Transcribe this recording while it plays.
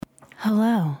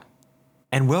Hello.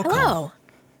 And welcome Hello.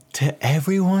 to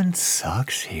Everyone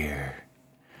Sucks Here.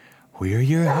 We're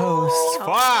your hosts.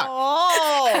 Fuck!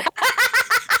 Oh.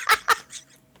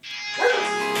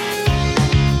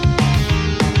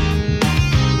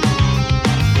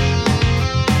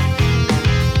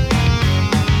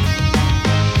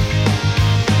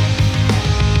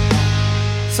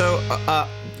 So,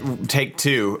 take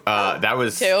two. That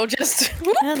was... Just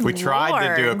We tried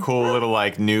to do a cool little,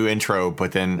 new intro,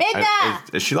 but then...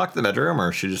 Midna! Is she locked in the bedroom, or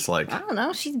is she just I don't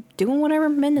know. She's doing whatever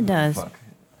Minda does. Fuck.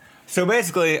 So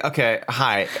basically, okay,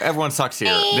 hi, Everyone Sucks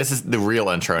Here. This is the real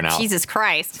intro now. Jesus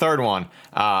Christ. Third one.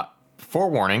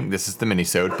 Forewarning, this is the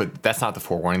mini-sode, but that's not the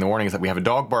forewarning. The warning is that we have a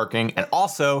dog barking, and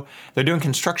also, they're doing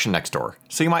construction next door,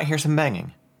 so you might hear some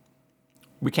banging.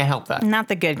 We can't help that. Not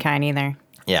the good kind either.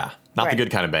 Yeah, not the Right.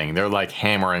 good kind of banging. They're like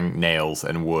hammering nails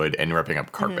and wood and ripping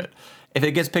up carpet. If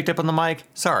it gets picked up on the mic,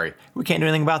 sorry, we can't do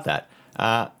anything about that.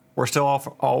 We're still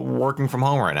all working from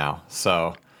home right now,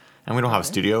 so... And we don't have a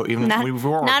studio, even Not, we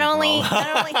were not only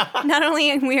not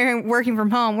only we're working from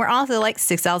home, we're also like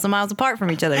 6,000 miles apart from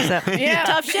each other. So Yeah.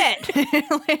 tough shit. we've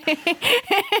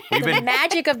the been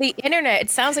magic of the internet.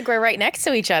 It sounds like we're right next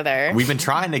to each other. we've been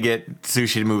trying to get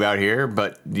Sushi to move out here,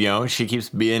 but she keeps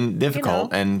being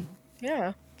difficult, and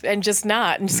Yeah. And just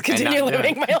not. And just And continue not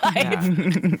living my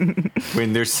life.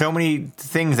 when there's so many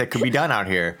things that could be done out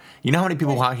here. You know how many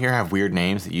people out here have weird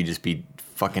names that you just be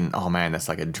fucking, oh man, that's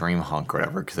like a dream hunk or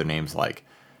whatever, because their name's like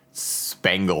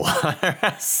Spangle.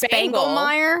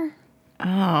 Spanglemeyer?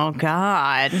 Oh,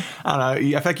 God. I don't know.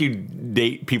 I feel like you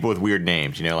date people with weird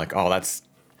names, like, oh, that's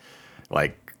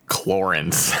like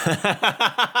Clorence.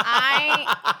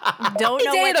 I don't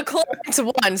know Dated what... a Clarence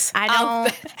once. I I'll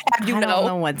don't, have you I know. don't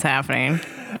know what's happening.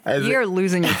 You're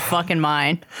losing your fucking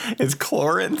mind. Is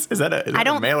Clorence? Is that a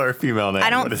don't- male or a female name? I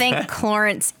don't What is think that?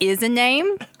 Clarence is a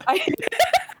name.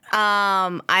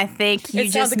 I think you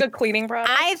It sounds just... like a cleaning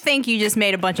product. I think you just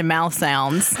made a bunch of mouth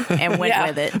sounds and went Yeah.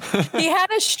 with it. He had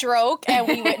a stroke and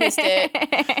we witnessed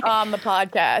it on the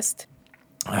podcast.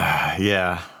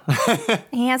 Yeah.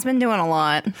 He has been doing a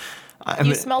lot.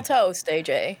 You smell toast,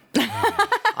 AJ.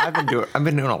 I've been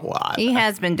doing a lot. He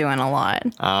has been doing a lot.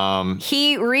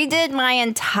 He redid my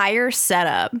entire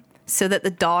setup so that the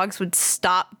dogs would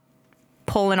stop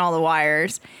pulling all the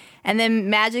wires. And then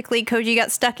magically Koji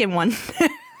got stuck in one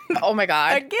Oh my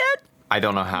God. again. I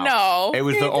don't know how. No. It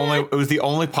was the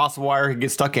only possible wire he could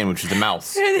get stuck in, which was the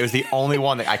mouse. It was the only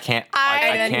one that I can't.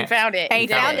 And then he can't. found it. He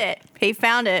found it. He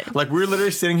found it. Like, we're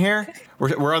literally sitting here.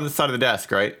 We're on the side of the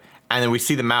desk, right? And then we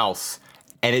see the mouse,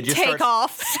 and it just Take starts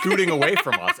off. scooting away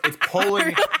from us. It's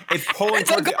pulling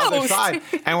towards the other ghost. side,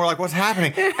 and we're like, "What's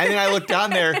happening?" And then I look down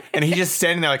there, and he's just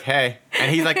standing there, like, "Hey,"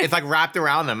 and he's like, it's like wrapped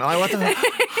around them. I'm like, "What the?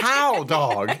 How,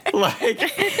 dog?"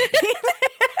 Like,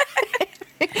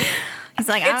 He's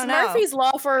like, I It's don't know. Murphy's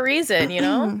Law for a reason, you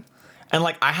know? and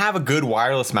like, I have a good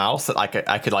wireless mouse that I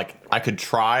could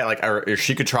try, or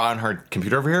she could try on her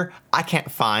computer over here. I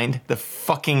can't find the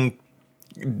fucking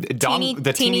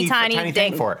Teeny tiny thing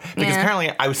thing. for it, because Yeah.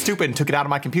 apparently I was stupid and took it out of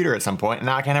my computer at some point, and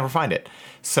now I can't ever find it.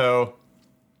 So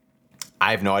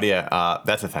I have no idea.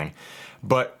 That's a thing,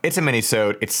 but it's a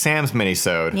mini-sode. It's Sam's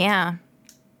mini-sode. Yeah.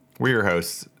 We're your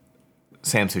hosts,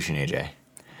 Sam, Sushi, and AJ.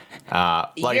 Like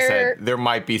I You're- said, there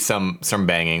might be some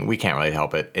banging. We can't really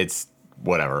help it. It's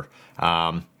whatever.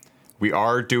 We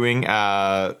are doing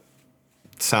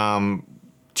some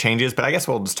changes, but I guess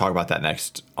we'll just talk about that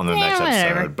on the next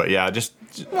whatever. episode. But yeah, just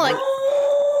Like,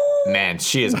 man,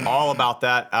 she is all about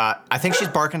that. I think she's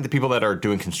barking at the people that are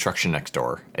doing construction next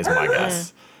door, is my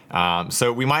guess.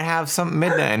 So we might have some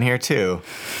Midna in here too.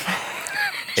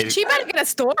 She better get a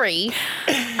story.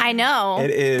 I know.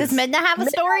 It is- Does Midna have a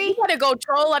story? You gotta go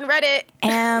troll on Reddit.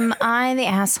 Am I the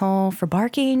asshole for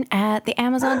barking at the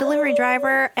Amazon delivery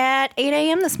driver at 8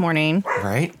 a.m. this morning?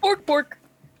 Right? Bork, bork.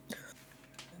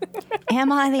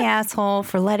 Am I the asshole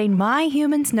for letting my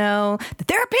humans know that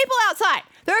there are people outside?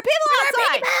 There are people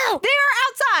outside. people! They are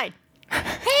outside.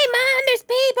 Hey, man, there's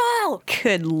people.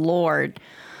 Good Lord.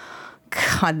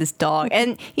 God, this dog.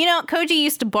 And, Koji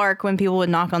used to bark when people would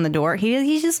knock on the door.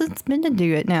 He's just been to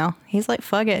do it now. He's like,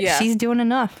 fuck it. Yeah. She's doing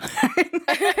enough.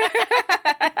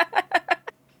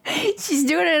 She's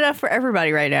doing enough for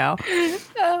everybody right now.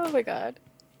 Oh, my God.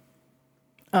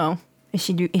 Oh, is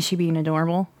she being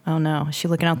adorable? Oh, no. Is she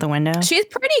looking out the window? She's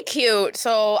pretty cute,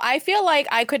 so I feel like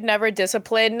I could never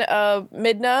discipline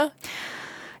Midna.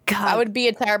 God. I would be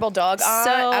a terrible dog aunt.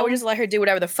 So- I would just let her do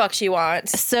whatever the fuck she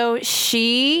wants. So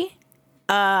she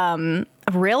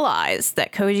realized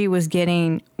that Koji was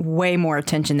getting way more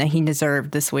attention than he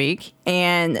deserved this week.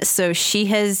 And so she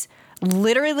has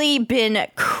literally been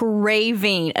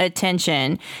craving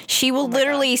attention. She will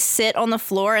literally sit on the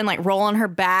floor and like roll on her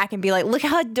back and be like, look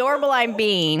how adorable I'm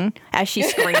being, as she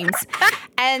screams.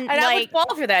 And I like, would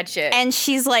fall for that shit. and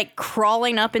she's like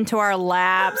crawling up into our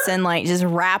laps and like just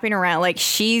wrapping around. Like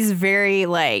she's very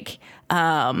like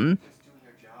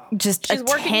just She's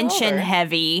working you attention over.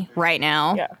 heavy right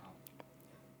now. Yeah.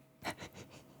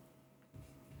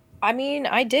 I mean,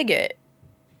 I dig it.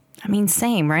 I mean,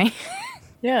 same, right?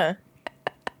 Yeah.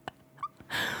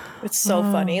 It's so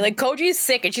funny. Like, Koji's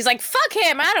sick, and she's like, fuck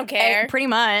him, I don't care. Pretty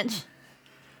much.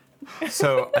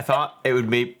 So I thought it would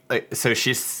be like, so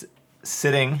she's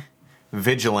sitting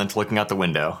vigilant, looking out the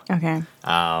window. Okay.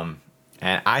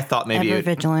 And I thought maybe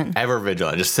Ever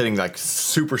vigilant, just sitting like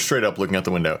super straight up, looking out the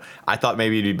window. I thought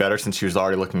maybe it'd be better since she was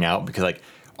already looking out, because like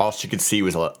all she could see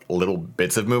was little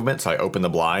bits of movement. So I opened the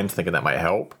blinds, thinking that might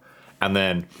help. And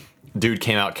then dude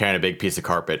came out carrying a big piece of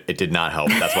carpet. It did not help.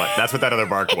 That's what that other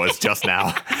bark was just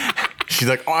now. She's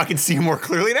like, oh, I can see more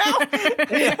clearly now.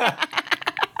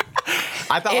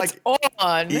 I thought It's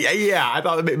on. yeah, I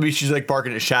thought that maybe she's like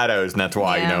barking at shadows, and that's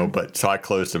why, Yeah. But so I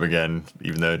closed them again,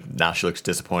 even though now she looks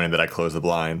disappointed that I closed the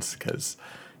blinds because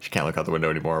she can't look out the window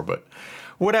anymore. But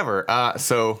whatever.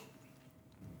 So,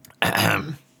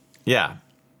 yeah.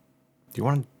 Do you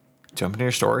want to jump into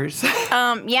your stories?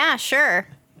 Yeah, sure.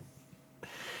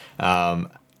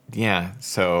 Yeah.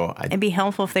 So It'd be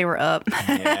helpful if they were up.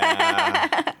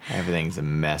 everything's a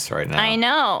mess right now. I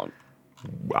know.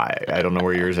 I don't know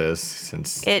where yours is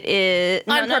since. It is.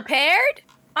 No, Unprepared?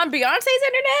 On Beyonce's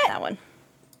internet? that one.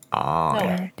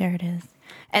 Oh, There it is.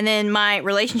 And then my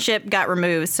relationship got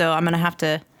removed, so I'm gonna have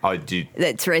to. oh, dude,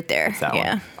 It's right there. that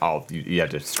yeah. one. Oh, you had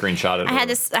to screenshot it. I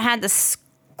had to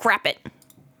scrap it.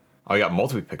 Oh, you got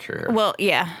multiple picture here. Well,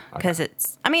 yeah, because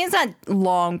it's. I mean, it's not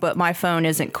long, but my phone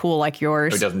isn't cool like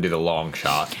yours. It doesn't do the long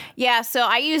shot. Yeah, so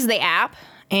I use the app,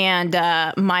 and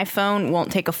my phone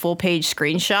won't take a full page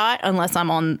screenshot unless I'm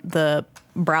on the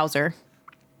browser,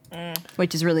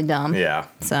 which is really dumb. Yeah.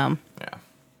 So,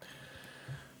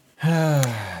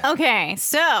 Yeah. okay,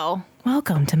 so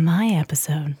welcome to my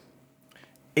episode.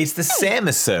 It's the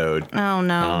Samisode. Oh,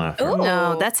 no. Ooh.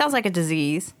 No, that sounds like a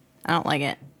disease. I don't like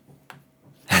it.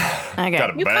 Okay.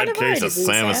 Got a You bad kind of are case a of disease,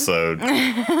 Sam. Samisode.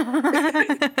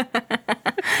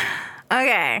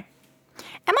 Okay.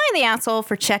 Am I the asshole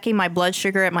for checking my blood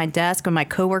sugar at my desk when my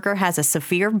coworker has a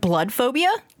severe blood phobia?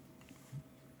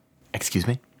 Excuse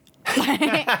me?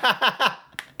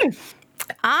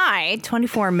 I,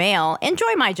 24 male,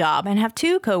 enjoy my job and have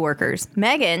two coworkers,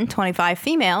 Megan, 25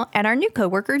 female, and our new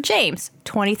coworker, James,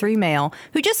 23 male,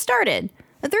 who just started.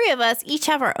 The three of us each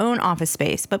have our own office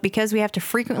space, but because we have to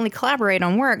frequently collaborate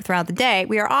on work throughout the day,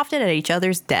 we are often at each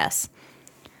other's desks.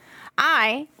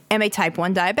 I am a type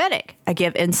 1 diabetic. I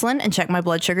give insulin and check my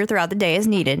blood sugar throughout the day as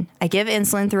needed. I give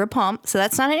insulin through a pump, so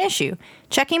that's not an issue.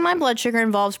 Checking my blood sugar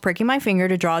involves pricking my finger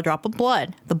to draw a drop of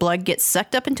blood. The blood gets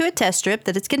sucked up into a test strip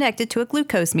that is connected to a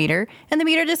glucose meter, and the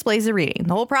meter displays the reading.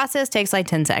 The whole process takes like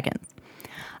 10 seconds.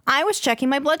 I was checking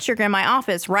my blood sugar in my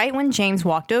office right when James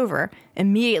walked over.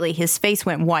 Immediately, his face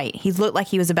went white. He looked like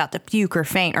he was about to puke or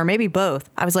faint, or maybe both.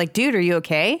 I was like, dude, are you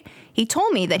okay? He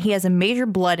told me that he has a major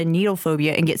blood and needle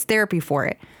phobia and gets therapy for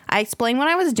it. I explained what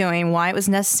I was doing, why it was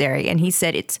necessary, and he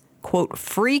said it's, quote,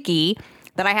 freaky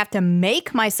that I have to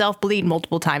make myself bleed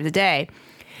multiple times a day.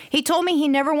 He told me he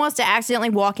never wants to accidentally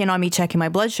walk in on me checking my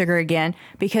blood sugar again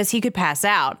because he could pass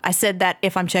out. I said that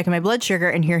if I'm checking my blood sugar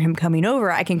and hear him coming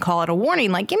over, I can call it a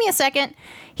warning, like, give me a second.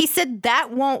 He said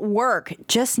that won't work.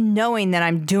 Just knowing that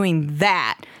I'm doing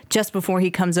that just before he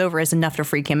comes over is enough to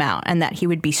freak him out, and that he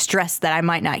would be stressed that I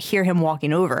might not hear him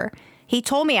walking over. He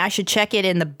told me I should check it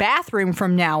in the bathroom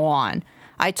from now on.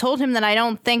 I told him that I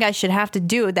don't think I should have to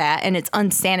do that and it's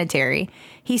unsanitary.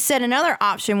 He said another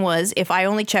option was if I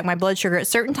only check my blood sugar at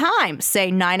certain times,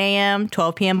 say 9 a.m.,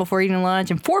 12 p.m. before eating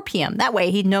lunch, and 4 p.m. That way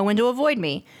he'd know when to avoid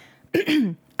me.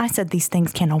 I said these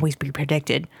things can't always be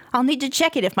predicted. I'll need to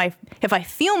check it if I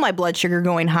feel my blood sugar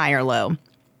going high or low.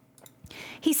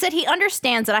 He said he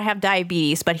understands that I have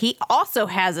diabetes, but he also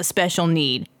has a special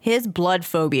need, his blood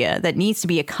phobia, that needs to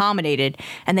be accommodated,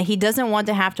 and that he doesn't want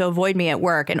to have to avoid me at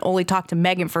work and only talk to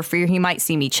Megan for fear he might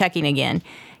see me checking again.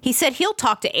 He said he'll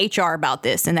talk to HR about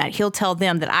this and that he'll tell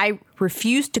them that I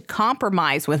refuse to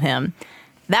compromise with him.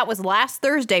 That was last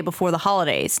Thursday before the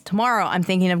holidays. Tomorrow, I'm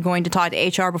thinking of going to talk to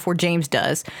HR before James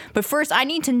does. But first, I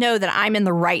need to know that I'm in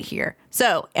the right here.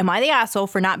 So, am I the asshole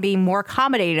for not being more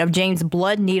accommodating of James'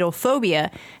 blood needle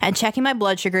phobia and checking my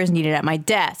blood sugar as needed at my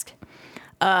desk?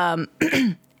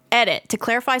 Edit. To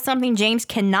clarify something, James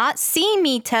cannot see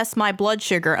me test my blood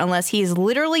sugar unless he is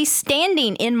literally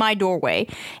standing in my doorway.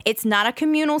 It's not a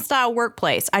communal style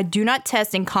workplace. I do not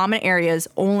test in common areas,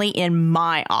 only in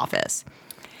my office.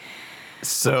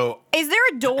 So, is there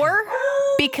a door?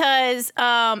 Because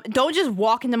don't just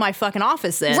walk into my fucking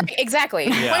office then. Right, exactly.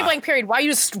 Point blank period. Why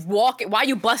you just walk? Why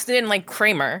you busted in like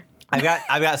Kramer? I've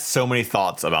got so many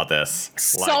thoughts about this.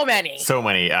 So many.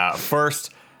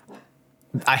 First,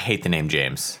 I hate the name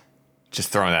James. Just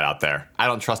throwing that out there. I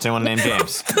don't trust anyone named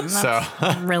James. So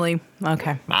really?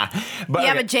 Okay. But you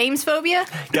have a James phobia?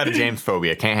 Got a James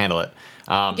phobia. Can't handle it.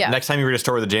 Next time you read a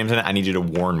story with a James in it, I need you to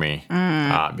warn me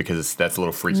because that's a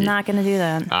little freaky. Not gonna do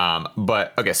that.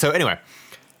 But okay. So anyway,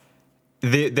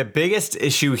 the biggest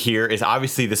issue here is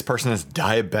obviously this person is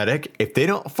diabetic. If they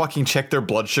don't fucking check their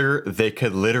blood sugar, they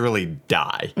could literally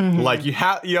die. Like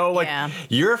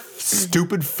your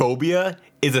stupid phobia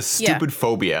is a stupid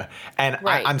phobia. And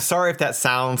I'm sorry if that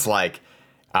sounds like,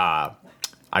 I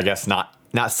guess not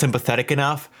sympathetic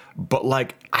enough, but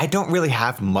like, I don't really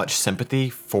have much sympathy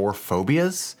for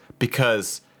phobias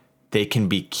because they can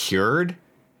be cured.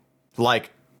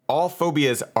 Like, all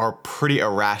phobias are pretty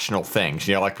irrational things.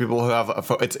 You know, like people who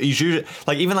have it's usually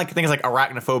like even like things like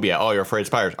arachnophobia. Oh, you're afraid of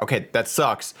spiders. Okay, that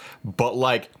sucks. But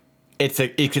like, it's a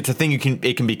thing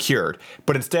it can be cured.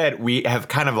 But instead, we have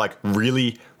kind of like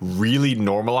really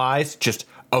normalized just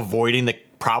avoiding the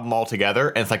problem altogether.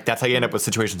 And it's like that's how you end up with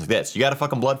situations like this. You got a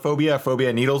fucking blood phobia, phobia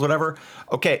of needles, whatever.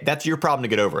 Okay, that's your problem to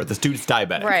get over. The student's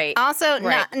diabetic. Right. Also,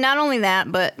 not only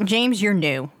that, but James, you're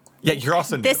new. Yeah, you're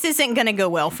also new. This isn't going to go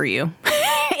well for you.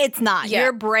 It's not. Yeah.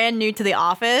 You're brand new to the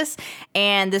office,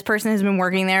 and this person has been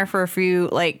working there for a few,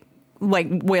 like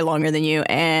way longer than you,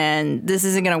 and this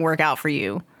isn't going to work out for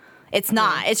you. It's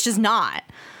not. It's just not.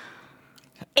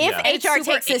 If HR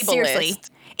takes this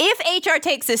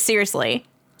seriously,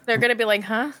 they're going to be like,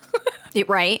 huh?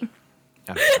 Right?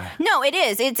 No, it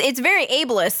is. It's very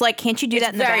ableist. Like, can't you do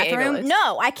that in the bathroom? Ableist.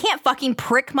 No, I can't fucking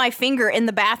prick my finger in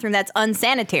the bathroom. That's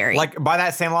unsanitary. Like, by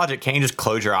that same logic, can't you just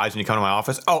close your eyes when you come to my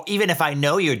office? Oh, even if I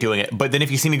know you're doing it, but then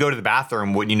if you see me go to the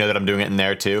bathroom, wouldn't you know that I'm doing it in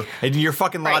there too? And your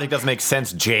fucking logic doesn't make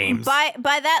sense, James. By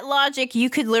that logic, you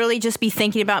could literally just be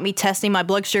thinking about me testing my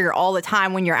blood sugar all the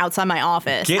time when you're outside my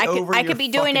office. I could be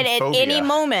doing it at any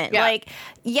moment. Yeah. Like,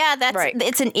 yeah,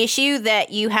 it's an issue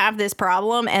that you have this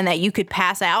problem and that you could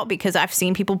pass out because I've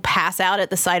seen people pass out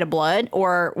at the sight of blood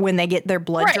or when they get their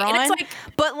blood drawn. And it's like,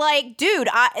 but like, dude,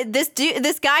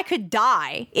 this guy could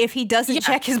die if he doesn't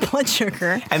check his blood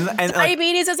sugar. And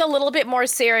diabetes is a little bit more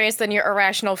serious than your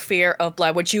irrational fear of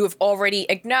blood, which you have already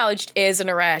acknowledged is an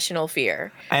irrational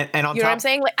fear. And on you know what I'm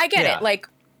saying? Like, I get it. Like,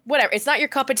 whatever. It's not your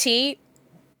cup of tea.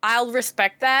 I'll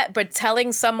respect that, but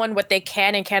telling someone what they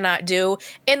can and cannot do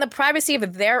in the privacy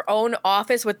of their own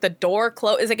office with the door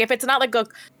closed is like, if it's not like a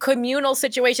communal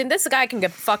situation, this guy can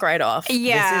get fuck right off.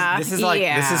 Yeah. This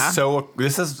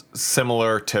is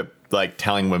similar to like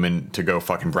telling women to go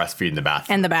fucking breastfeed in the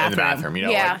bathroom. In the bathroom. You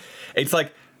know, like, it's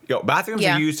like, bathrooms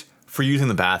are used for using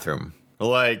the bathroom.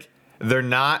 Like, they're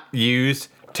not used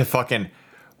to fucking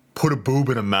put a boob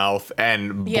in a mouth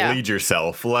and bleed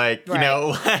yourself. Like, you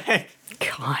know, like.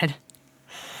 God.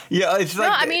 Yeah, it's like.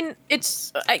 No, I mean,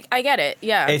 it's. I get it.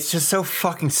 Yeah. It's just so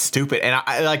fucking stupid, and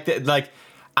I like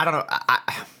I don't know.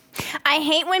 I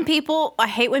hate when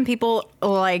people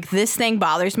like, this thing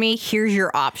bothers me. Here's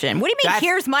your option. What do you mean?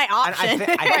 Here's my option.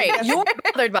 Right, you're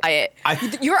bothered by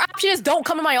it. Your option is don't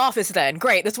come in my office. Then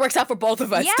great, this works out for both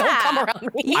of us. Yeah. Don't come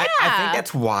around me. Yeah. I think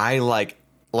that's why like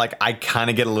I kind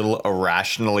of get a little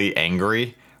irrationally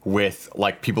angry with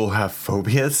like people who have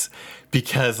phobias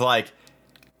because like.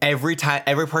 Every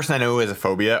person I know who has a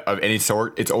phobia of any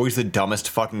sort, it's always the dumbest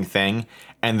fucking thing,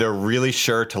 and they're really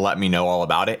sure to let me know all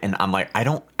about it, and I'm like, I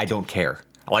don't care.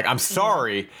 Like, I'm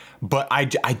sorry, but I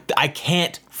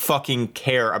can't fucking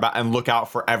care about and look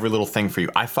out for every little thing for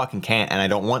you. I fucking can't, and I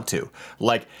don't want to.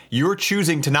 Like, you're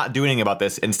choosing to not do anything about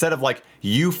this instead of like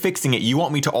you fixing it. You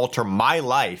want me to alter my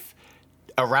life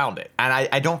around it, and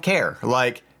I don't care.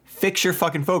 Like, fix your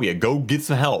fucking phobia. Go get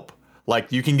some help.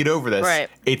 Like, you can get over this. Right.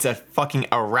 It's a fucking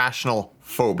irrational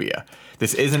phobia.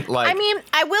 This isn't like... I mean,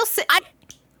 I will say... I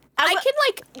can,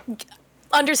 like,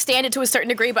 understand it to a certain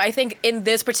degree, but I think in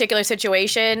this particular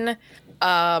situation,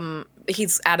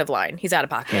 he's out of line. He's out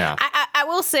of pocket. Yeah. I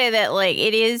will say that, like,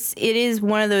 it is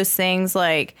one of those things,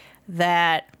 like,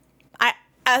 that...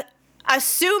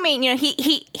 Assuming, you know,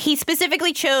 he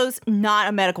specifically chose not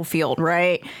a medical field,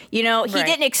 right? You know, he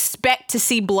didn't expect to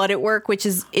see blood at work, which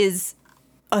is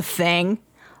a thing,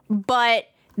 but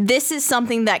this is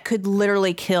something that could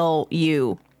literally kill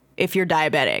you if you're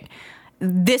diabetic.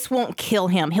 This won't kill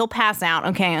him. He'll pass out.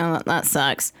 Okay, that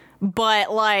sucks.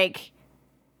 but like,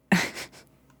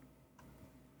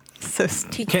 so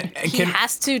He Can-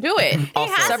 has to do it. he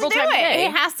has several to do times a it. day.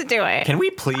 He has to do it. Can we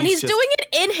please? And he's just- doing it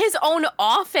in his own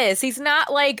office. He's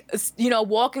not like,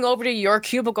 walking over to your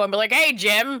cubicle and be like, "Hey,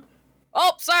 Jim.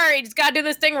 Oh, sorry, just gotta do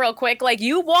this thing real quick." Like,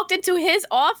 you walked into his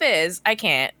office. I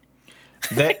can't.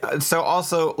 So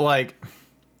also like,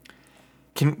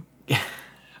 can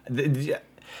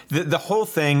the whole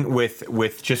thing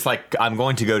with just like I'm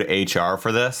going to go to HR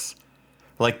for this.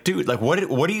 Like, dude, like, what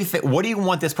do you think? What do you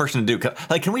want this person to do?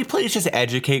 Like, can we please just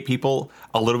educate people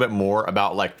a little bit more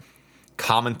about like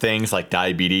common things like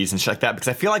diabetes and shit like that? Because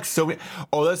I feel like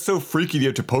that's so freaky. You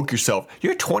have to poke yourself.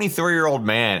 You're a 23-year-old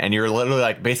man, and you're literally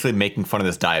like basically making fun of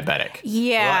this diabetic.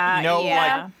 Yeah,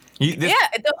 yeah. like.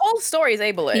 The whole story is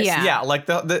ableist. Yeah. Yeah, like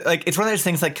the like it's one of those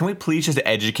things like can we please just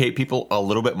educate people a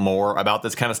little bit more about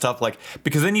this kind of stuff, like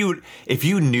because then if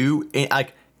you knew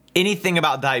like anything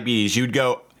about diabetes,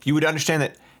 you would understand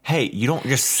that hey, you don't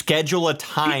just schedule a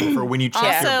time for when you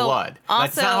check your blood.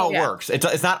 That's not how it works.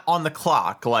 It's not on the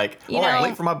clock. Like, I'm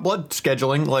late for my blood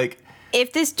scheduling. Like,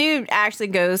 if this dude actually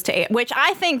goes to, which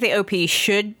I think the OP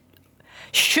should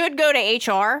go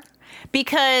to HR,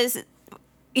 because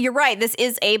you're right, this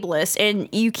is ableist, and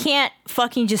you can't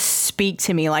fucking just speak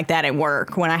to me like that at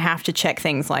work when I have to check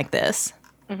things like this.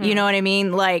 You know what I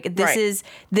mean? Like, this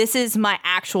is my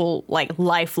actual like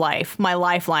life. My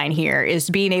lifeline here is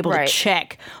being able to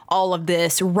check all of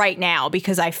this right now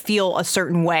because I feel a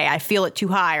certain way. I feel it too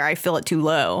high or I feel it too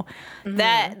low.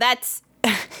 That's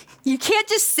you can't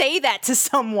just say that to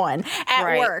someone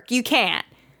at work. You can't.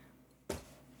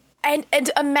 And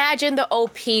imagine the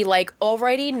OP like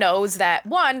already knows that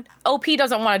OP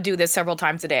doesn't want to do this several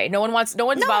times a day. No one wants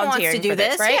volunteering to do for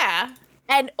this, right? Yeah.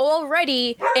 And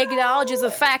already acknowledges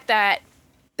the fact that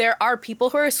there are people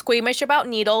who are squeamish about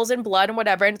needles and blood and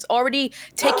whatever, and it's already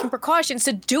taking precautions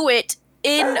to do it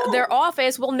in their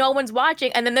office while no one's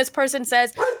watching. And then this person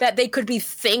says that they could be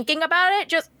thinking about it.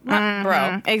 Just,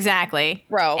 bro. Exactly.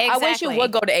 Bro, Exactly. I wish you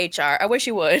would go to HR. I wish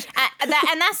you would. And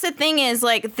that's the thing is,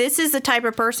 like, this is the type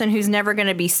of person who's never going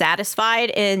to be satisfied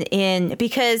in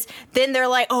because then they're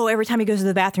like, oh, every time he goes to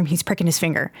the bathroom, he's pricking his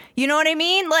finger. You know what I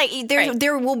mean? Like,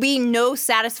 there will be no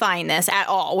satisfying this at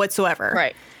all whatsoever.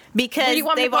 Right. Because you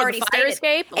want me they've to go already fire stated.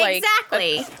 escape? Like,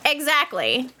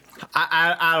 Exactly.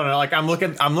 I don't know. Like I'm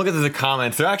looking at the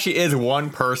comments. There actually is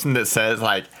one person that says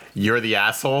like you're the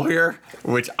asshole here,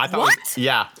 which I thought.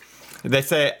 Yeah, they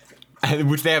say,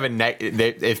 which they have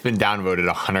it's been downvoted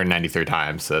 193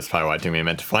 times. So that's probably why Jimmy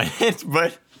meant to find it.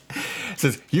 But it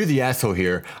says you're the asshole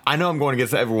here. I know I'm going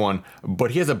against everyone, but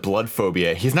he has a blood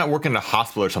phobia. He's not working in a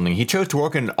hospital or something. He chose to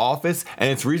work in an office, and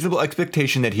it's reasonable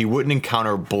expectation that he wouldn't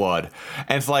encounter blood.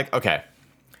 And it's like, okay,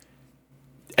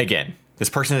 again. This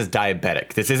person is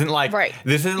diabetic. This isn't like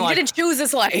This isn't you didn't choose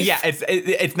this life. Yeah,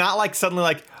 it's not like suddenly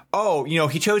like, oh,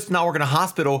 he chose to not work in a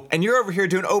hospital, and you're over here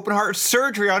doing open heart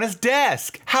surgery on his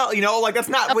desk. How like that's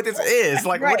not what this is.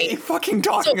 Like, what are you fucking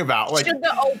talking about? Like, should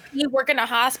the OP work in a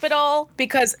hospital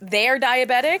because they're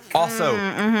diabetic? Also,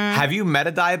 have you met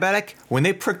a diabetic? When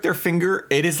they prick their finger,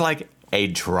 it is like a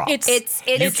drop. It's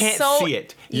you can't see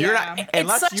it. You're not,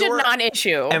 it's such a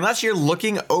non-issue. Unless you're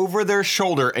looking over their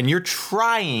shoulder and you're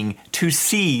trying to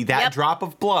see that drop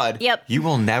of blood. You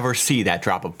will never see that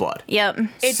drop of blood.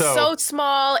 It's so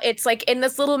small. It's like in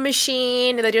this little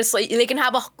machine. They just like they can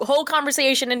have a whole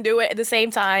conversation and do it at the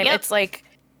same time. It's like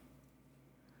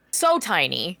so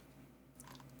tiny.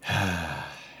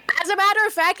 As a matter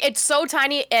of fact, it's so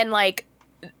tiny and like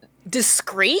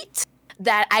discreet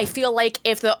that I feel like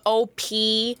if the OP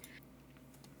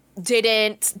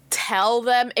didn't tell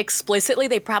them explicitly,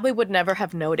 they probably would never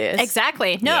have noticed.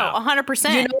 Exactly. No,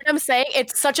 100%. You know what I'm saying?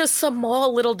 It's such a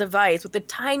small little device with a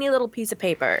tiny little piece of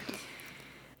paper.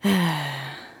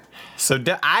 So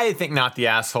I think not the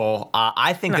asshole.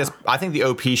 I think the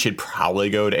OP should probably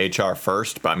go to HR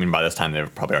first. But I mean, by this time they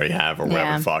probably already have or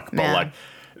whatever the fuck. But like,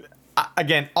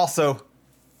 again, also,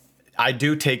 I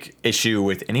do take issue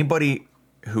with anybody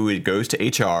who goes to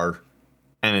HR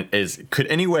and could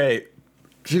anyway,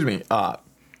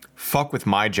 fuck with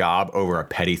my job over a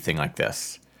petty thing like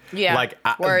this. Yeah. Like,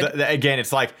 again,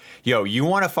 it's like, yo, you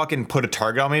want to fucking put a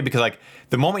target on me because like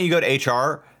the moment you go to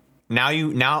HR, now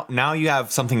you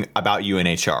have something about you in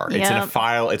HR. It's in a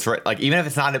file. It's like even if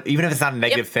it's not a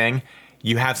negative thing.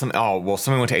 You have some. Oh well,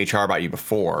 someone went to HR about you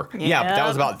before. Yeah, but that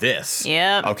was about this.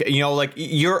 Yeah. Okay, like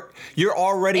you're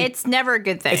already. It's never a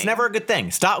good thing. It's never a good thing.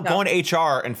 Stop going to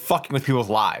HR and fucking with people's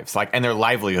lives, like and their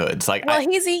livelihoods. Like, well,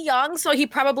 he's young, so he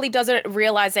probably doesn't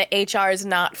realize that HR is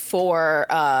not for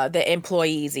the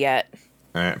employees yet.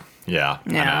 Yeah. I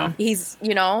know. He's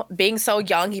being so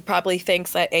young, he probably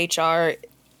thinks that HR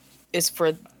is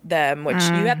for them, which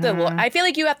you have to. I feel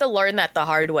like you have to learn that the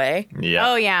hard way. Yeah.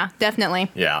 Oh, yeah, definitely.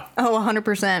 Yeah. Oh,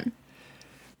 100%.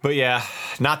 But yeah,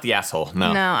 not the asshole.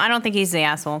 No. No, I don't think he's the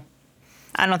asshole.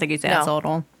 I don't think he's the No. asshole at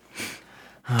all.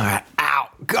 All right. Ow.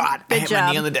 God. I hit job.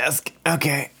 my knee on the desk.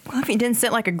 Okay. Well, if you didn't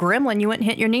sit like a gremlin, you wouldn't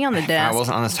hit your knee on the If I desk.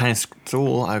 wasn't on this tiny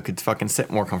stool, I could fucking sit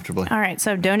more comfortably. All right,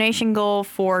 so donation goal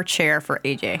for chair for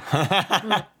AJ.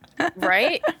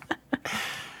 Right?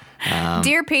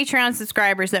 Dear Patreon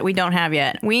subscribers that we don't have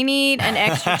yet, we need an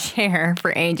extra chair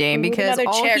for AJ because Another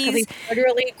all chair, 'cause he's he's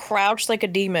literally crouched like a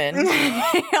demon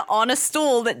on a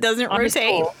stool that doesn't on a rotate.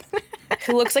 stool.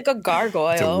 Who looks like a It's a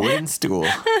gargoyle. wooden stool.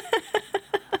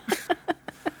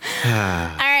 All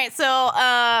right, so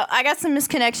I got some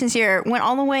misconnections here. Went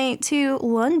all the way to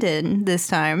London this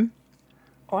time.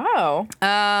 Wow. In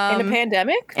a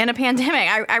pandemic? In a pandemic.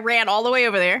 I ran all the way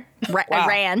over there. I Wow.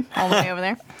 ran all the way over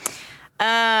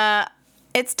there.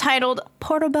 It's titled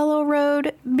Portobello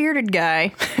Road Bearded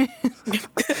Guy.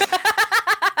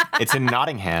 It's in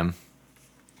Nottingham.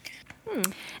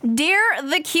 Dear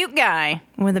the cute guy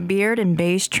with a beard and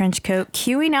beige trench coat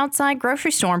queuing outside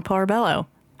grocery store in Portobello.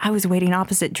 I was waiting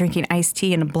opposite drinking iced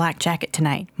tea in a black jacket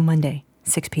tonight, Monday,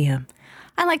 6 p.m.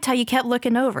 I liked how you kept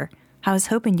looking over. I was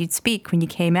hoping you'd speak when you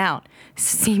came out,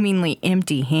 seemingly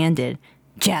empty-handed.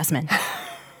 Jasmine.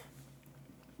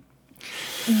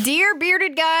 Dear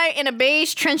bearded guy in a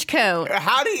beige trench coat.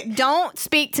 How do you... Don't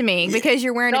speak to me because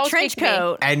you're wearing a Don't trench speak to me.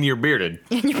 coat. And you're bearded.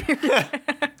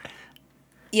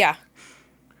 Yeah.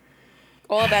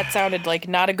 All of that sounded like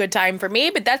not a good time for me,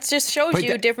 but that just shows But you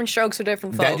that- different strokes for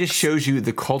different folks. That just shows you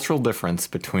the cultural difference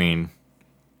between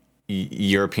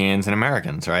Europeans and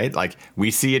Americans, right? Like,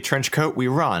 we see a trench coat, we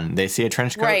run. They see a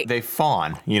trench coat, Right. they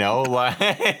fawn. You know, like...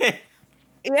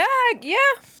 yeah.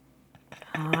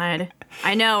 God.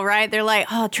 I know, right? They're like,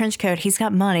 oh, trench coat, he's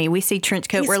got money. We see trench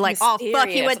coat, we're like, oh, fuck,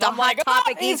 he went to I'm Hot like,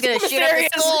 Topic, oh, he's going to shoot up the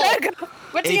mysterious. school.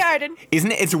 What's he hiding?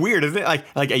 Isn't it? It's weird, isn't it?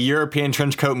 Like a European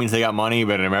trench coat means they got money,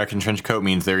 but an American trench coat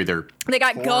means they're either They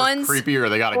got poor, guns. creepy, or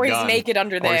they got a Or he's gun. naked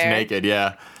under Or he's there. naked,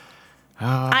 yeah.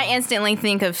 I instantly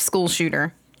think of school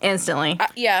shooter. Instantly.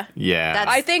 Yeah. Yeah.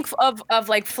 That's- I think of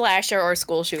like flasher or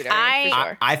school shooter. I- for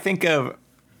sure.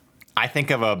 I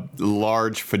think of a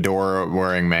large fedora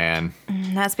wearing man.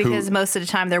 That's because most of the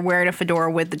time they're wearing a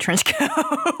fedora with the trench coat.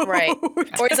 Right.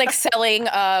 Or he's like selling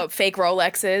fake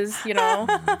Rolexes, you know?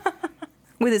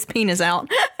 with his penis out.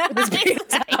 His penis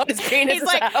out. His penis He's is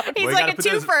like, out. he's Well, you like gotta a put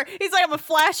those- twofer. He's like, I'm a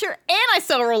flasher and I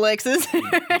sell Rolexes. You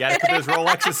gotta put those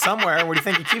Rolexes somewhere. What do you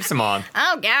think he keeps them on?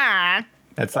 Oh, God.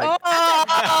 That's like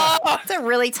That's a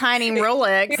really tiny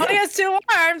Rolex. He only has 2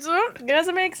 arms. Well,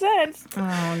 doesn't make sense.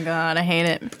 Oh, God. I hate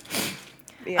it.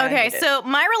 Yeah, I Okay, hate it. so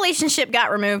my relationship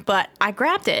got removed, but I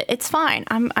grabbed it. It's fine.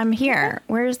 I'm here.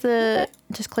 Where's the?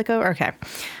 Just click over. Okay.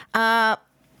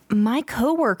 My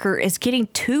coworker is getting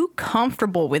too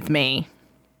comfortable with me.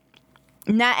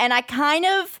 Now, and I kind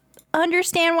of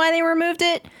understand why they removed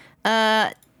it.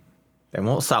 they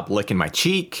won't stop licking my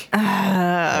cheek.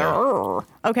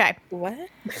 Okay. What?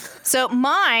 So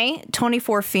my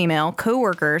 24 female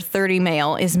coworker, 30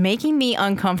 male, is making me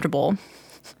uncomfortable.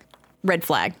 Red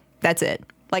flag. That's it.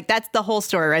 Like, that's the whole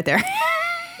story right there.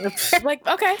 Like,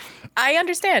 okay. I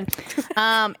understand.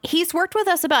 He's worked with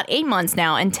us about 8 months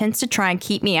now and tends to try and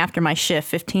keep me after my shift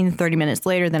 15 to 30 minutes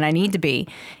later than I need to be.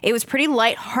 It was pretty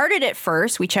lighthearted at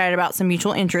first. We chatted about some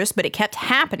mutual interests, but it kept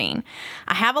happening.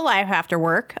 I have a life after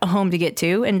work, a home to get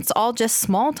to, and it's all just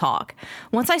small talk.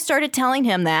 Once I started telling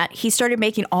him that, he started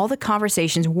making all the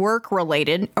conversations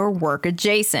work-related or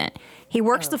work-adjacent. He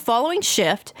works the following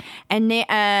shift and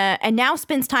now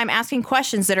spends time asking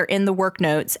questions that are in the work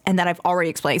notes and that I've already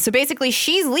explained. So basically,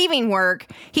 she's leaving work,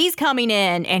 he's coming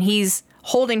in, and he's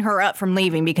holding her up from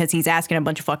leaving because he's asking a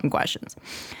bunch of fucking questions.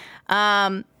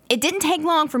 It didn't take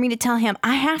long for me to tell him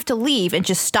I have to leave and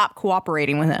just stop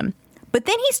cooperating with him. But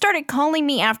then he started calling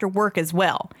me after work as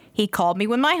well. He called me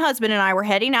when my husband and I were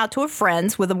heading out to a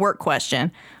friend's with a work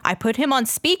question. I put him on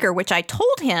speaker, which I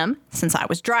told him since I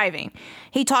was driving.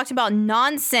 He talked about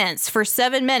nonsense for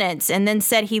 7 minutes and then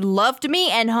said he loved me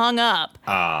and hung up.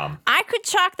 I could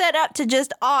chalk that up to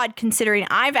just odd considering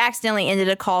I've accidentally ended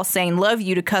a call saying love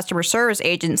you to customer service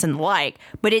agents and the like,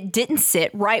 but it didn't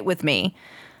sit right with me.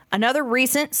 Another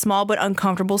recent, small but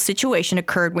uncomfortable situation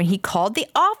occurred when he called the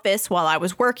office while I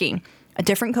was working. A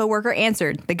different coworker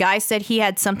answered. The guy said he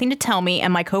had something to tell me,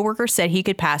 and my coworker said he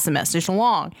could pass the message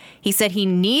along. He said he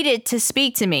needed to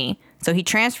speak to me, so he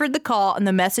transferred the call, and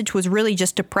the message was really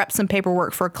just to prep some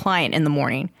paperwork for a client in the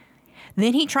morning.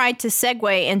 Then he tried to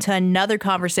segue into another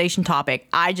conversation topic.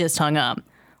 I just hung up.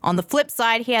 On the flip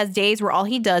side, he has days where all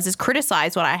he does is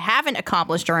criticize what I haven't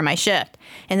accomplished during my shift.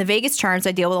 In the Vegas terms,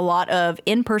 I deal with a lot of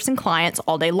in-person clients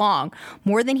all day long,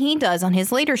 more than he does on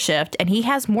his later shift, and he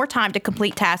has more time to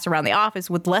complete tasks around the office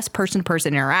with less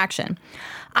person-to-person interaction.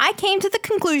 I came to the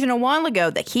conclusion a while ago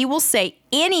that he will say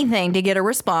anything to get a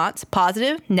response,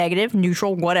 positive, negative,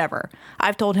 neutral, whatever.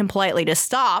 I've told him politely to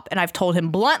stop, and I've told him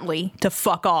bluntly to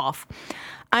fuck off.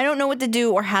 I don't know what to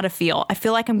do or how to feel. I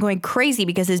feel like I'm going crazy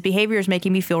because his behavior is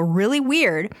making me feel really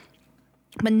weird,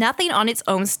 but nothing on its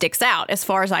own sticks out as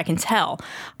far as I can tell.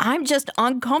 I'm just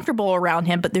uncomfortable around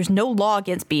him, but there's no law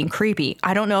against being creepy.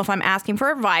 I don't know if I'm asking for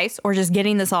advice or just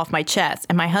getting this off my chest.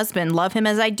 And my husband, love him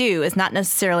as I do, is not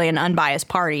necessarily an unbiased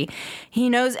party. He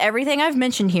knows everything I've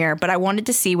mentioned here, but I wanted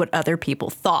to see what other people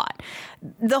thought.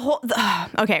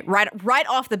 Okay, right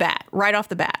off the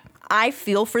bat. I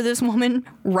feel for this woman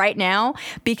right now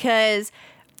because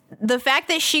the fact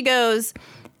that she goes,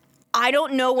 I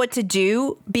don't know what to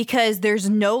do because there's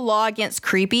no law against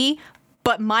creepy,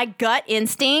 but my gut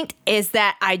instinct is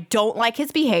that I don't like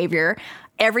his behavior.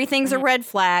 Everything's a red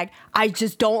flag. I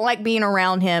just don't like being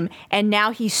around him. And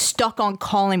now he's stuck on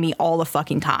calling me all the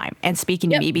fucking time and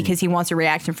speaking to me because he wants a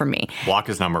reaction from me. Block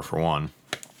his number for one.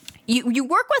 You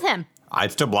work with him.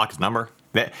 I'd still block his number.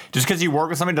 Just because you work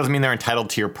with somebody doesn't mean they're entitled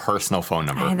to your personal phone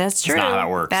number. Hey, that's true. That's not how that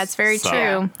works. That's very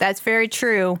true. That's very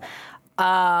true.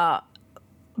 But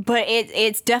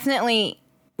it's definitely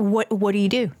what do you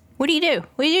do? What do you do?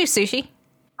 What do you do, Sushi?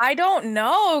 I don't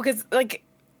know because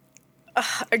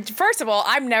first of all,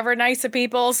 I'm never nice to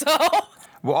people, so.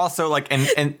 Well, also,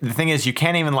 and the thing is, you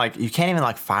can't even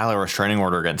file a restraining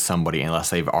order against somebody unless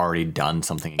they've already done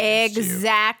something against you.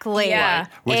 Exactly. Yeah.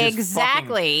 Right.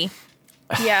 Exactly.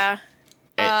 Yeah.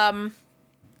 Oh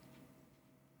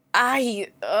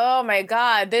my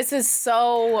God, this is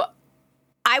so.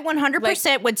 I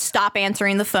 100% would stop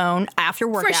answering the phone after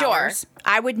work hours. For sure.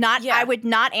 I would not. Yeah. I would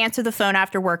not answer the phone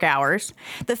after work hours.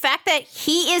 The fact that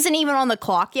he isn't even on the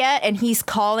clock yet and he's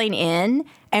calling in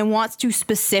and wants to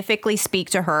specifically speak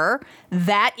to her,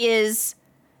 that's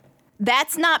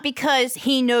not because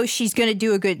he knows she's going to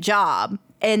do a good job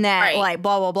and that like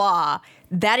blah blah blah.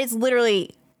 That is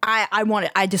literally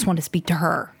I just want to speak to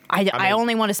her. I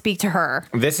only want to speak to her.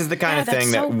 This is the kind of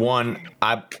thing that, one,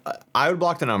 I would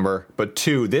block the number, but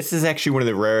two, this is actually one of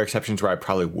the rare exceptions where I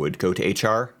probably would go to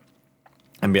HR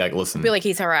and be like, listen. Be like,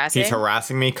 he's harassing. He's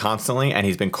harassing me constantly, and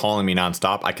he's been calling me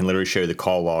nonstop. I can literally show you the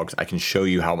call logs. I can show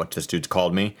you how much this dude's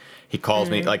called me. He calls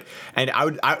me, and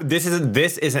this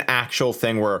is an actual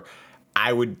thing where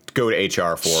I would go to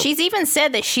HR for. She's even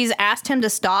said that she's asked him to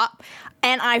stop,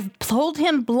 and I've told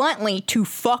him bluntly to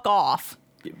fuck off.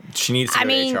 She needs to go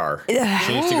to HR.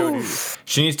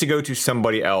 She needs to go to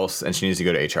somebody else, and she needs to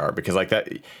go to HR because like that.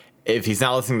 If he's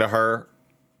not listening to her,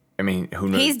 I mean, who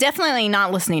knows? He's definitely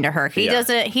not listening to her. He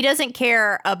doesn't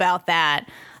care about that.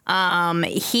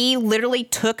 He literally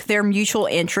took their mutual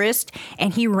interest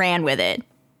and he ran with it.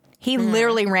 He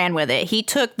literally ran with it. He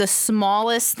took the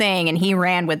smallest thing and he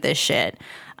ran with this shit.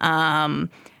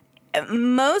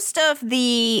 Most of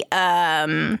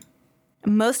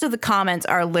the comments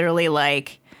are literally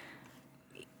like,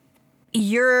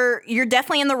 you're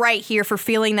definitely in the right here for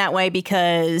feeling that way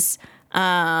because,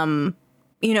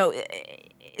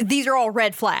 these are all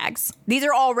red flags. These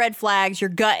are all red flags. Your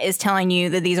gut is telling you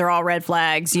that these are all red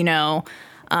flags, Well,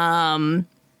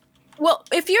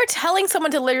 if you're telling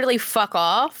someone to literally fuck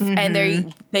off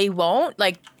and they won't,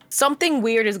 like, something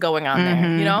weird is going on there,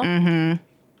 Mm-hmm.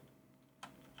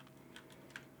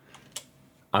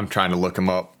 I'm trying to look him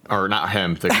up, or not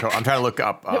him. I'm trying to look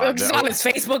up on his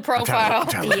Facebook profile. I'm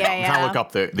trying to look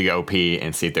up the OP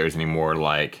and see if there's any more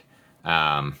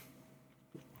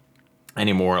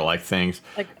things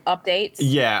like updates.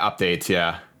 Yeah, updates.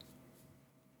 Yeah.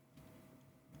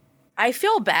 I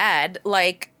feel bad,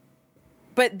 but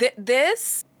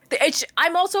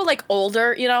I'm also like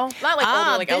older, not like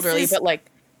older, like elderly, but like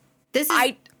this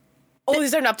is.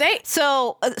 Is there an update?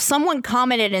 So someone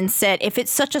commented and said, if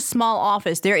it's such a small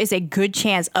office, there is a good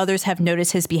chance others have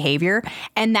noticed his behavior.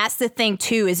 And that's the thing,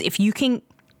 too, is if you can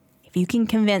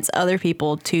convince other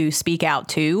people to speak out,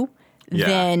 too,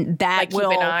 then that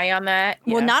will... keep an eye on that?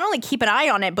 Yeah. Well, not only keep an eye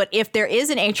on it, but if there is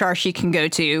an HR she can go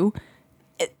to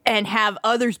and have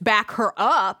others back her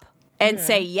up and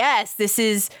say, yes, this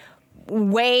is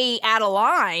way out of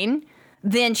line,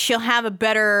 then she'll have a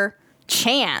better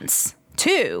chance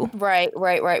too. Right.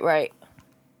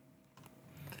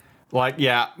 Like,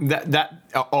 yeah, that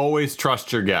always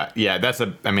trust your gut. Yeah, that's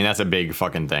a big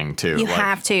fucking thing too. You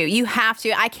have to.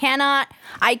 I cannot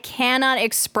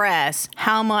express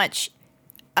how much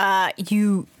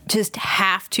you just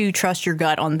have to trust your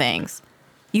gut on things.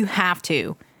 You have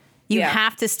to. You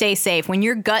have to stay safe. When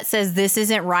your gut says this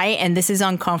isn't right and this is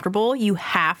uncomfortable, you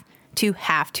have to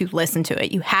listen to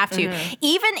it. You have to.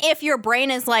 Even if your brain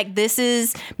is like, this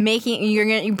is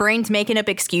your brain's making up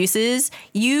excuses,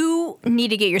 you need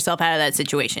to get yourself out of that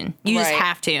situation. You just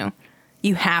have to.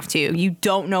 You have to. You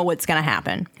don't know what's going to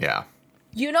happen. Yeah.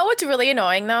 You know what's really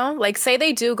annoying though? Like, say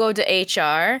they do go to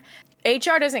HR.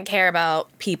 HR doesn't care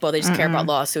about people. They just care about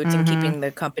lawsuits and keeping the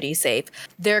company safe.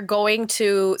 They're going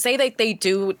to say that they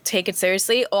do take it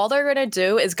seriously. All they're going to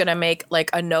do is going to make like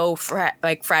a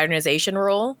fraternization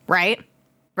rule. Right?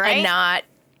 And not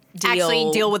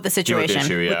deal with the situation.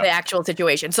 With the actual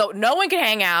situation. So no one can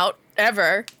hang out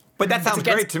ever. But that sounds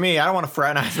great to me. I don't want to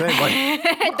fraternize anybody.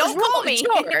 Don't call me.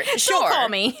 Sure. Don't call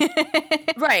me.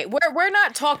 Right. We're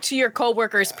not talk to your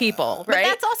coworkers people,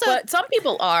 right? But some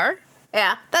people are.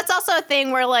 Yeah. That's also a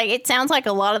thing where, like, it sounds like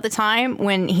a lot of the time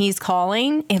when he's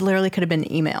calling, it literally could have been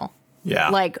an email. Yeah.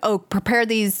 Like, oh, prepare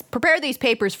these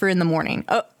papers for in the morning.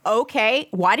 Oh, okay.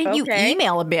 Why didn't you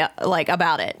email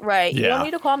about it? Right. Yeah. You don't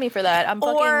need to call me for that. I'm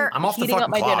off the heating up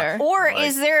fucking my clock. dinner. Or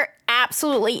is there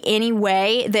absolutely any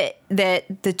way that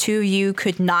the two of you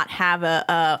could not have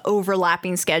a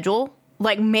overlapping schedule?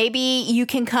 Like, maybe you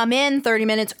can come in 30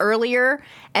 minutes earlier,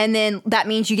 and then that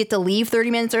means you get to leave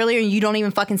 30 minutes earlier and you don't even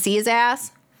fucking see his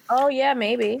ass? Oh, yeah,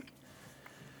 maybe.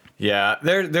 Yeah,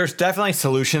 there's definitely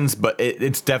solutions, but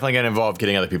it's definitely going to involve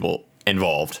getting other people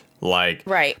involved. Like,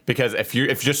 right. Because if you're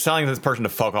just telling this person to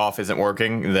fuck off isn't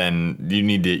working, then you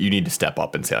need to step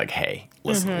up and say, like, hey,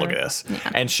 listen, look at this.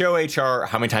 Yeah. And show HR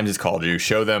how many times he's called you.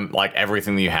 Show them, like,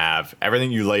 everything that you have,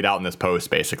 everything you laid out in this post,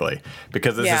 basically.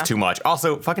 Because this is too much.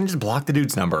 Also, fucking just block the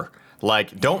dude's number.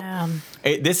 Like, don't.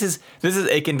 This is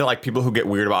akin to, like, people who get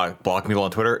weird about blocking people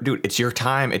on Twitter. Dude, it's your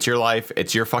time, it's your life,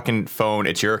 it's your fucking phone,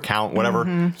 it's your account, whatever.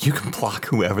 You can block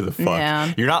whoever the fuck.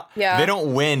 Yeah. You're not. Yeah. They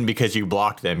don't win because you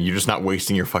blocked them. You're just not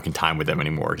wasting your fucking time with them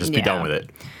anymore. Just be done with it.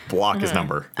 Block his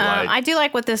number. I do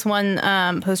like what this one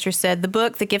poster said. The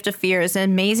book, The Gift of Fear, is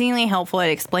amazingly helpful at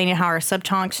explaining how our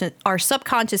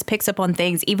subconscious picks up on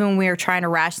things even when we are trying to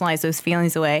rationalize those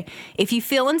feelings away. If you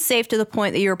feel unsafe to the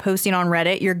point that you're posting on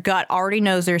Reddit, your gut already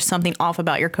knows there's something off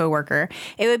about your coworker.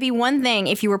 It would be one thing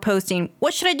if you were posting,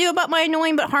 what should I do about my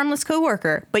annoying but harmless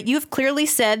coworker? But you've clearly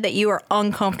said that you are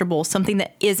uncomfortable, something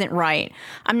that isn't right.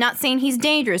 I'm not saying he's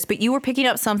dangerous, but you were picking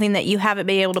up something that you haven't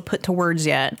been able to put to words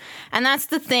yet. And that's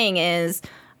the thing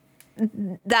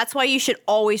that's why you should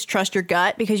always trust your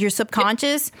gut, because your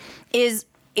subconscious is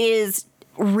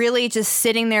really just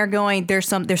sitting there going, there's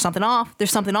something off.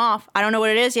 I don't know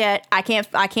what it is yet. I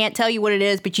can't tell you what it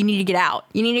is, but you need to get out.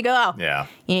 You need to go out. Yeah.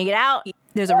 You need to get out.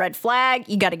 There's a red flag.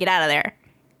 You got to get out of there.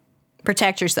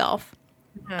 Protect yourself.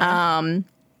 I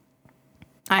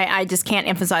just can't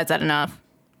emphasize that enough.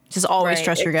 Just always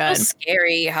trust your gut. It's so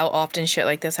scary how often shit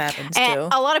like this happens, and too.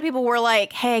 A lot of people were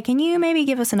like, hey, can you maybe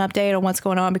give us an update on what's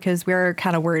going on? Because we're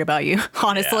kind of worried about you,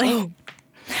 honestly. Yeah.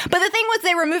 But the thing was,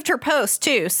 they removed her post,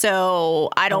 too.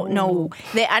 So I don't know.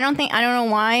 I don't know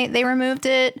why they removed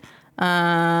it.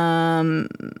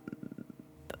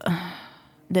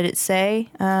 Did it say?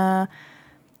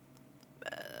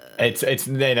 It's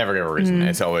they never give a reason.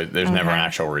 It's always there's never an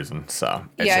actual reason. So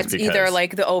it's either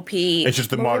like the OP. It's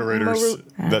just the moderators.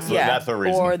 That's the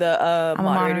reason. Or the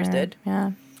moderators did.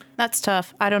 Yeah, that's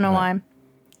tough. I don't know why.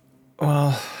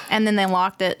 Well, and then they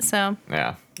locked it. So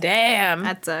yeah, damn,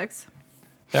 that sucks.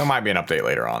 There might be an update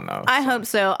later on though. I hope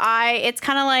so. It's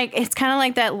kind of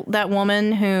like that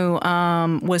woman who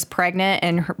was pregnant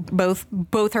and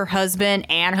both her husband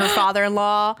and her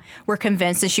father-in-law were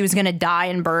convinced that she was going to die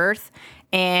in birth.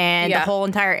 And the whole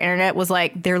entire internet was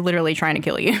like, they're literally trying to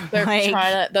kill you. They're trying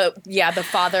to, the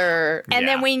father. And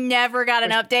then we never got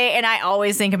an update. And I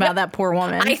always think about that poor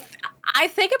woman. I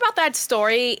think about that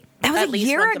story. That was a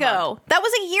year ago. That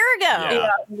was a year ago.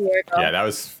 Yeah, that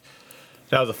was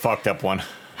a fucked up one.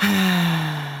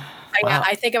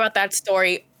 I think about that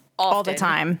story often. All the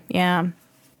time. Yeah.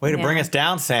 Way to bring us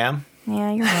down, Sam.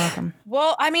 Yeah, you're welcome.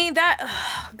 Well, I mean,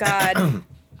 God.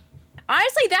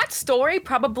 Honestly, that story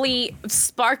probably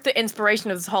sparked the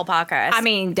inspiration of this whole podcast. I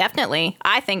mean, definitely.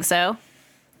 I think so.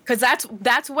 Because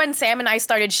that's when Sam and I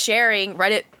started sharing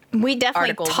Reddit We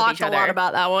definitely talked a lot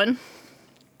about that one.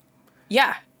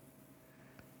 Yeah.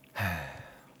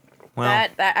 Well,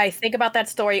 that I think about that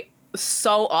story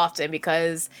so often,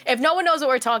 because if no one knows what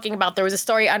we're talking about, there was a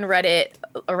story on Reddit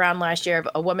around last year of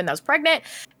a woman that was pregnant,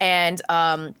 and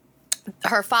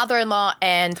her father-in-law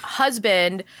and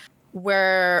husband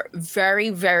were very,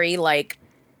 very, like,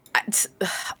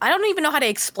 I don't even know how to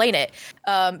explain it.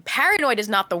 Paranoid is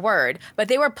not the word, but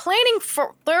they were planning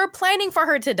for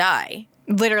her to die.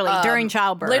 Literally during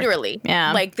childbirth. Literally.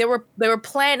 Yeah. Like they were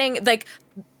planning, like,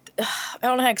 I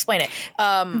don't know how to explain it.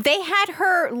 They had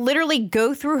her literally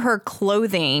go through her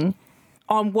clothing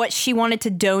on what she wanted to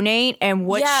donate and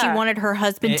what she wanted her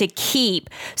husband to keep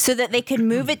so that they could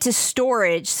move it to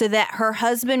storage so that her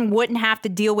husband wouldn't have to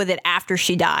deal with it after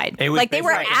she died. Like, they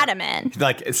were adamant.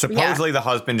 Like, supposedly the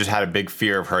husband just had a big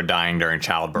fear of her dying during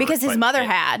childbirth. Because his mother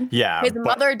had. Yeah. His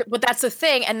mother, but that's the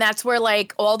thing. And that's where,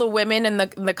 like, all the women in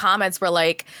the comments were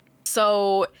like,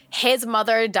 so his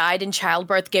mother died in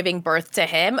childbirth giving birth to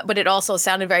him, but it also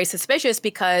sounded very suspicious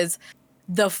because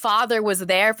the father was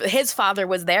there. His father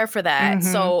was there for that.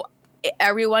 Mm-hmm. So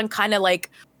everyone kind of like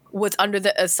was under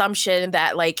the assumption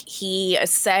that like he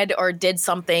said or did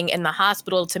something in the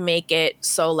hospital to make it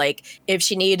so like if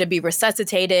she needed to be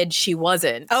resuscitated, she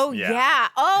wasn't. Oh, yeah.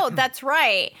 Oh, that's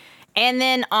right. And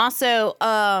then also,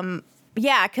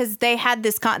 because they had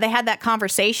that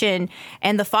conversation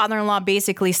and the father-in-law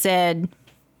basically said,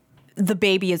 the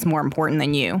baby is more important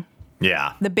than you.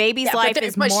 Yeah. The baby's life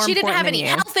is more important than you. But she didn't have any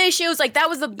health issues. Like, that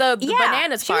was the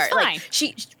bananas part. She was fine. Like,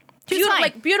 she was fine.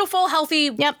 Like, beautiful,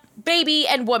 healthy baby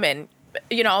and woman.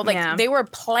 You know, like, they were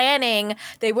planning.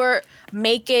 They were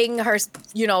making her,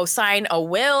 sign a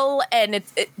will. And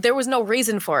there was no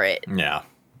reason for it. Yeah.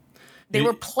 They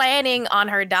were planning on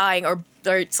her dying or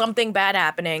something bad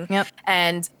happening. Yep.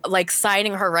 And, like,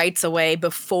 signing her rights away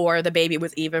before the baby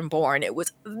was even born. It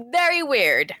was very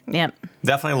weird. Yep.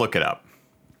 Definitely look it up.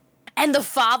 And the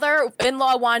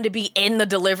father-in-law wanted to be in the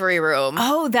delivery room.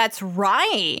 Oh, that's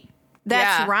right.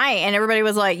 That's right. And everybody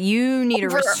was like, you need a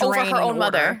restraining over her own order.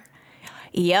 mother.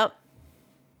 Yep.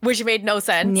 Which made no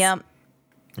sense. Yep.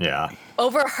 Yeah.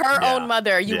 Over her own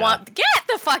mother. You want... Get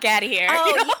the fuck out of here.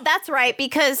 Oh, that's right.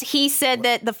 Because he said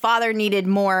that the father needed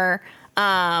more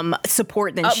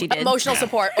support than she did. Emotional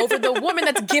support over the woman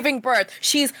that's giving birth.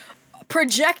 She's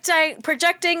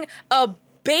projecting a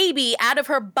baby out of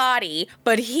her body,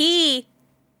 but the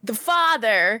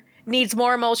father, needs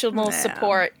more emotional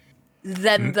support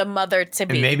than the mother to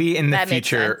be. And maybe in the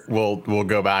future we'll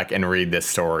go back and read this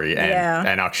story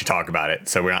and actually talk about it.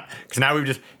 So we're not, because now we've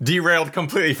just derailed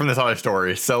completely from this other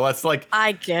story. So let's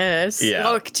I guess. Yeah.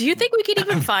 Oh, do you think we could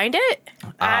even find it?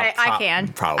 I can.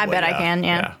 Probably. I bet I can.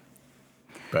 Yeah.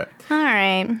 But all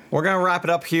right, we're gonna wrap it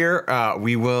up here.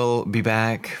 We will be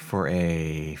back for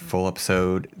a full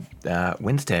episode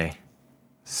Wednesday.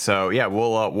 So yeah,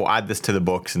 we'll add this to the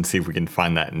books and see if we can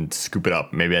find that and scoop it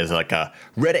up, maybe as like a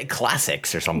Reddit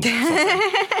classics or something.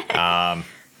 But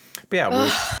yeah,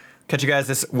 we'll catch you guys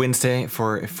this Wednesday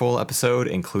for a full episode,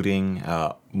 including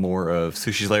more of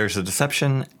Sushi's Layers of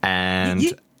Deception and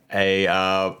a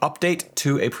update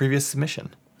to a previous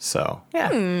submission. So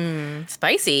yeah,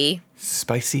 Spicy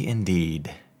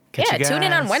indeed. Tune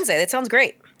in on Wednesday. That sounds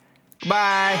great.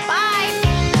 Bye.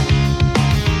 bye.